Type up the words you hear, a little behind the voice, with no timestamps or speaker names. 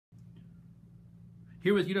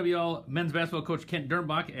Here with UWL men's basketball coach Kent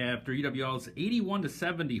Dernbach after UWL's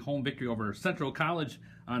 81-70 home victory over Central College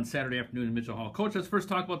on Saturday afternoon in Mitchell Hall. Coach, let's first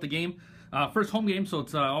talk about the game. First home game, so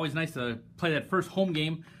it's always nice to play that first home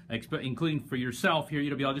game, including for yourself here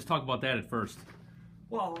at UWL. Just talk about that at first.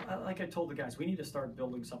 Well, like I told the guys, we need to start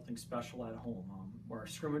building something special at home. Where our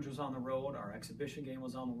scrimmage was on the road, our exhibition game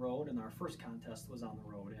was on the road, and our first contest was on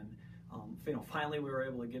the road. And finally we were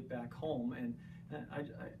able to get back home. And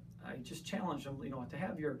I just challenge them, to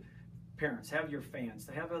have your parents, have your fans,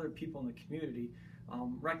 to have other people in the community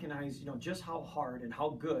recognize, just how hard and how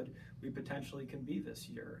good we potentially can be this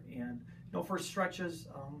year. And for stretches,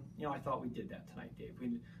 I thought we did that tonight, Dave.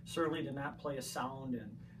 We certainly did not play a sound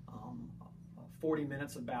and 40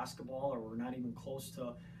 minutes of basketball, or we're not even close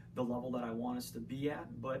to the level that I want us to be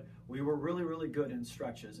at, but we were really, really good in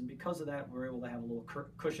stretches. And because of that, we were able to have a little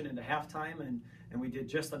cushion into halftime, and we did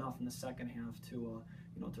just enough in the second half to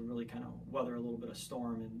really kind of weather a little bit of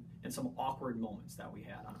storm and some awkward moments that we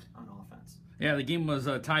had on offense. Yeah, the game was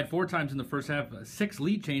tied 4 times in the first half, 6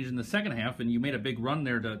 lead change in the second half, and you made a big run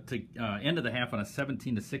there to end of the half on a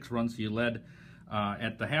 17-6 run, so you led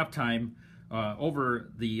at the halftime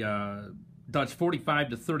over the Dutch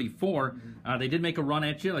 45-34. They did make a run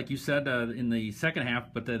at you, like you said, in the second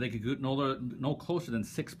half, but they could get no closer than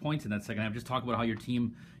 6 points in that second half. Just talk about how your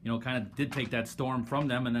team, kind of did take that storm from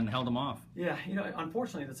them and then held them off. Yeah,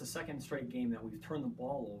 unfortunately, that's the second straight game that we've turned the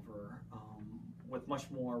ball over with much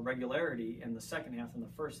more regularity in the second half than the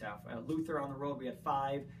first half. Luther on the road, we had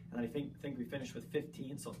 5, and I think we finished with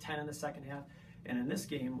 15, so 10 in the second half. And in this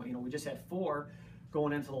game, we just had 4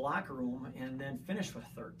 going into the locker room and then finish with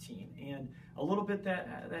 13. And a little bit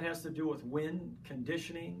that has to do with wind,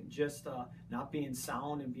 conditioning, just not being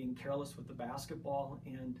sound and being careless with the basketball.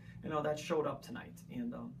 And that showed up tonight.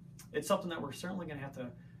 And it's something that we're certainly going to have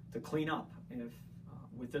to clean up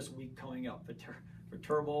with this week coming up for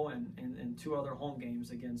Turbo and 2 other home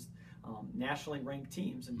games against nationally ranked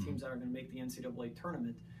teams and teams that are going to make the NCAA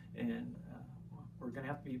tournament. And we're going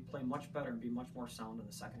to have to play much better and be much more sound in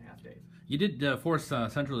the second half, Dave. You did force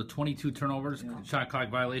Central to 22 turnovers, shot clock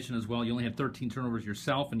violation as well. You only had 13 turnovers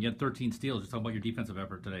yourself, and you had 13 steals. Just talk about your defensive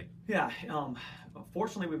effort today. Yeah,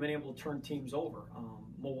 fortunately, we've been able to turn teams over.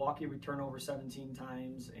 Milwaukee, we turned over 17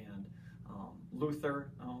 times, and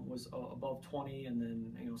Luther was above 20, and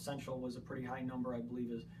then Central was a pretty high number, I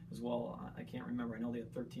believe, as well. I can't remember. I know they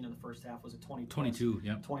had 13 in the first half. Was it 22?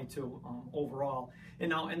 Yeah. 22 overall.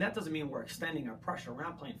 And that doesn't mean we're extending our pressure. We're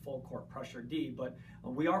not playing full court pressure D, but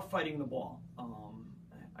we are fighting the ball.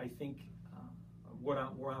 I think where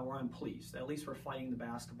I'm pleased. At least we're fighting the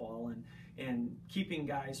basketball and keeping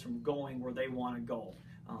guys from going where they want to go.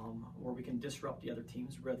 Where we can disrupt the other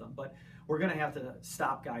team's rhythm. But we're going to have to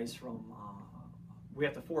stop guys from, we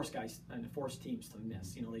have to force guys and force teams to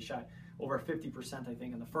miss. They shot over 50%, I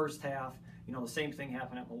think, in the first half. The same thing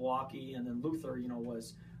happened at Milwaukee, and then Luther,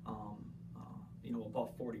 was,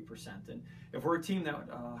 above 40%. And if we're a team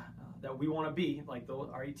that we want to be, like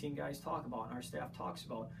our 18 guys talk about and our staff talks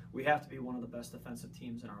about, we have to be one of the best defensive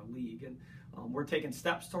teams in our league. And we're taking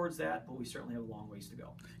steps towards that, but we certainly have a long ways to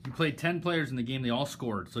go. You played 10 players in the game. They all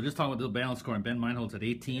scored. So just talk about the balance scoring. Ben Meinholz at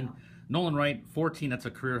 18. Yeah. Nolan Wright, 14. That's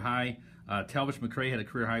a career high. Talvish McCray had a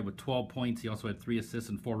career high with 12 points. He also had 3 assists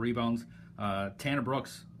and 4 rebounds. Tanner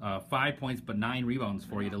Brooks, 5 points, but 9 rebounds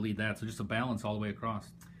for you to lead that. So just a balance all the way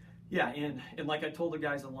across. Yeah, and like I told the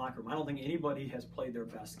guys in the locker room, I don't think anybody has played their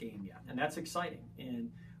best game yet, and that's exciting. And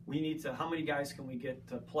we need to, how many guys can we get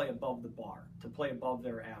to play above the bar, to play above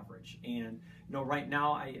their average? And right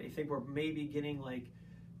now I think we're maybe getting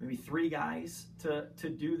maybe 3 guys to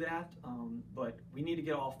do that, but we need to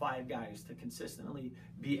get all 5 guys to consistently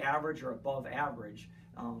be average or above average.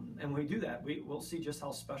 And when we do that, we'll see just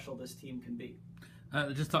how special this team can be.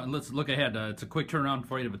 Let's look ahead. It's a quick turnaround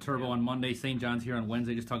for you to Viterbo on Monday. St. John's here on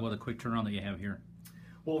Wednesday. Just talk about the quick turnaround that you have here.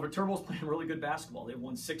 Well, Viterbo's playing really good basketball. They've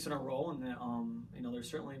won 6 in a row, and there's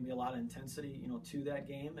certainly going to be a lot of intensity, to that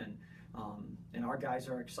game, and our guys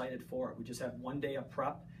are excited for it. We just have 1 day of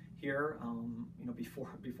prep here,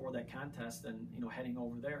 before that contest, and heading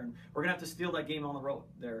over there, and we're gonna have to steal that game on the road.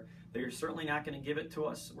 They're certainly not going to give it to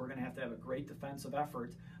us. We're going to have a great defensive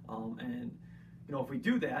effort, and if we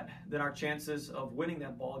do that, then our chances of winning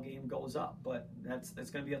that ball game goes up. But that's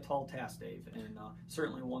going to be a tall task, Dave, and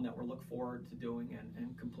certainly one that we're looking forward to doing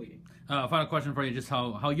and completing. Final question for you, just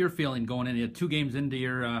how you're feeling going in. You had 2 games into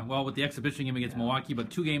your, with the exhibition game against Milwaukee,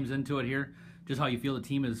 but 2 games into it here. Just how you feel the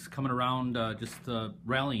team is coming around,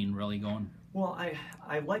 rallying, really going. Well,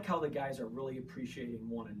 I like how the guys are really appreciating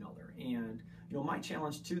one another. And, my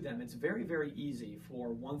challenge to them, it's very, very easy for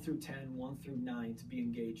 1 through 10, 1 through 9 to be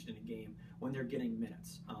engaged in a game when they're getting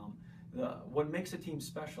minutes. what makes a team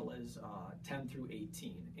special is 10 through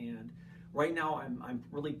 18, and right now I'm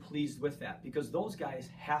really pleased with that, because those guys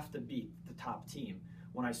have to beat the top team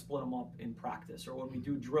when I split them up in practice, or when we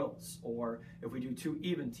do drills, or if we do 2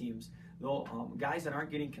 even teams. Though guys that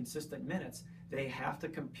aren't getting consistent minutes, they have to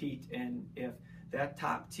compete, and if that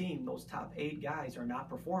top team, those top 8 guys are not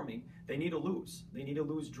performing, they need to lose. They need to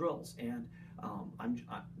lose drills, and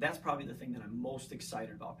that's probably the thing that I'm most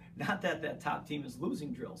excited about. Not that that top team is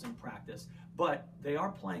losing drills in practice, but they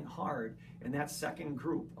are playing hard, and that second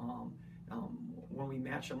group, when we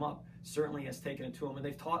match them up, certainly has taken it to them, and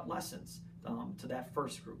they've taught lessons to that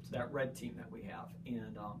first group, to that red team that we have.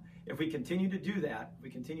 And if we continue to do that,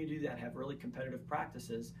 have really competitive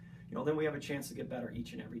practices, then we have a chance to get better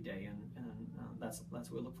each and every day, and that's what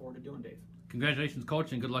we look forward to doing, Dave. Congratulations,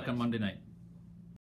 Coach, and good luck on Monday night.